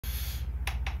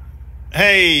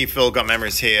Hey, Phil, Got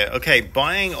Memories here. Okay,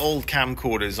 buying old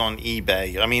camcorders on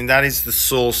eBay. I mean, that is the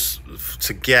source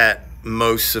to get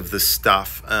most of the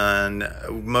stuff. And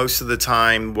most of the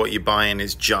time, what you're buying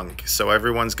is junk. So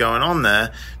everyone's going on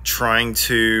there trying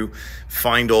to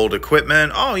find old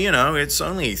equipment. Oh, it's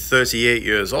only 38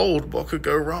 years old. What could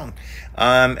go wrong?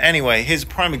 Anyway, here's a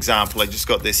prime example. I just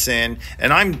got this in,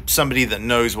 and I'm somebody that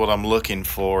knows what I'm looking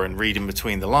for and reading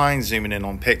between the lines, zooming in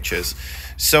on pictures.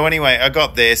 So anyway, I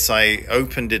got this. I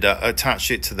opened it up, attached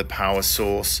it to the power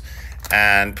source,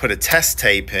 and put a test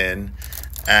tape in,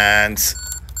 and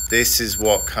this is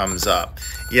what comes up.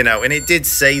 And it did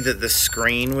say that the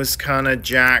screen was kind of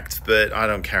jacked, but I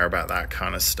don't care about that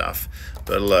kind of stuff.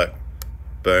 But look,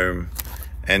 boom.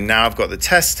 And now I've got the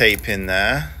test tape in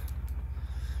there.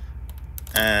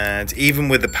 And even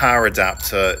with the power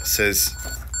adapter, it says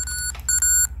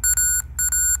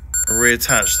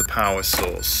reattach the power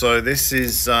source. So this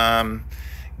is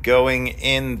going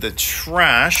in the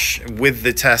trash with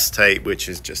the test tape, which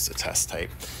is just a test tape.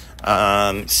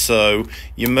 So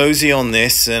you mosey on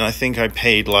this, and I think I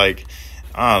paid I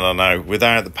don't know,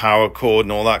 without the power cord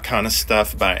and all that kind of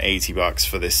stuff, about 80 bucks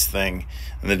for this thing.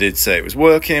 And they did say it was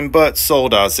working, but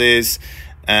sold as is.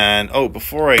 And oh,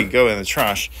 before I go in the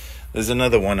trash, there's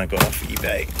another one I got off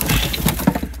eBay.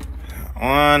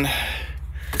 And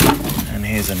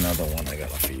here's another one I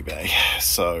got off eBay.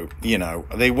 So,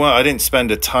 I didn't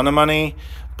spend a ton of money,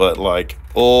 but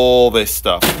all this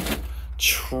stuff,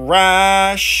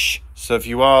 trash. So if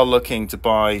you are looking to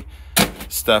buy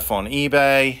stuff on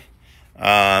eBay,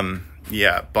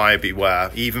 buyer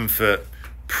beware. Even for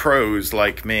pros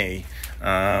like me,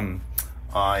 I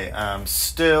am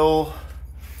still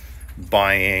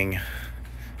buying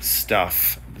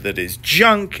stuff that is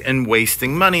junk and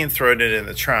wasting money and throwing it in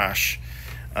the trash.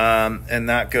 And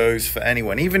that goes for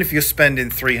anyone. Even if you're spending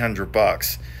 300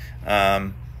 bucks,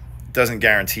 doesn't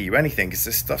guarantee you anything because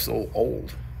this stuff's all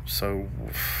old. So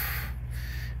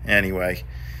anyway,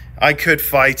 I could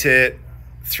fight it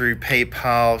through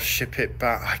PayPal, ship it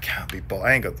back. I can't be bought.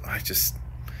 I just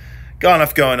got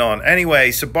enough going on. Anyway,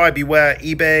 so buyer beware.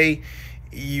 eBay,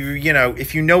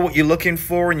 if you know what you're looking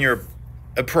for and you're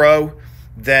a pro,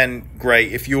 then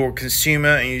great. If you're a consumer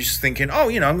and you're just thinking, I'm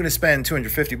going to spend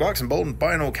 250 bucks and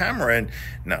buy an old camera, and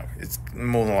no, it's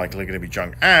more than likely going to be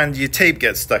junk. And your tape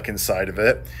gets stuck inside of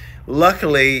it.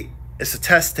 Luckily, it's a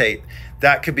test tape.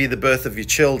 That could be the birth of your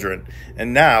children.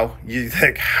 And now you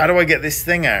think, how do I get this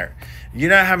thing out? You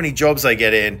know how many jobs I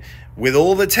get in with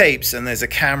all the tapes, and there's a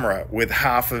camera with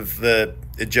half of the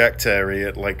ejector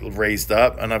area raised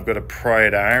up, and I've got to pry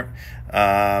it out.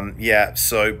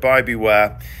 So buyer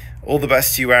beware. All the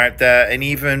best to you out there. And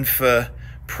even for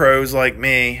pros like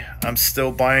me, I'm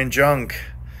still buying junk.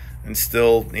 And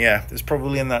still, there's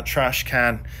probably in that trash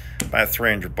can about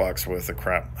 300 bucks worth of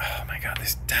crap. Oh my God,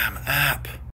 this damn app.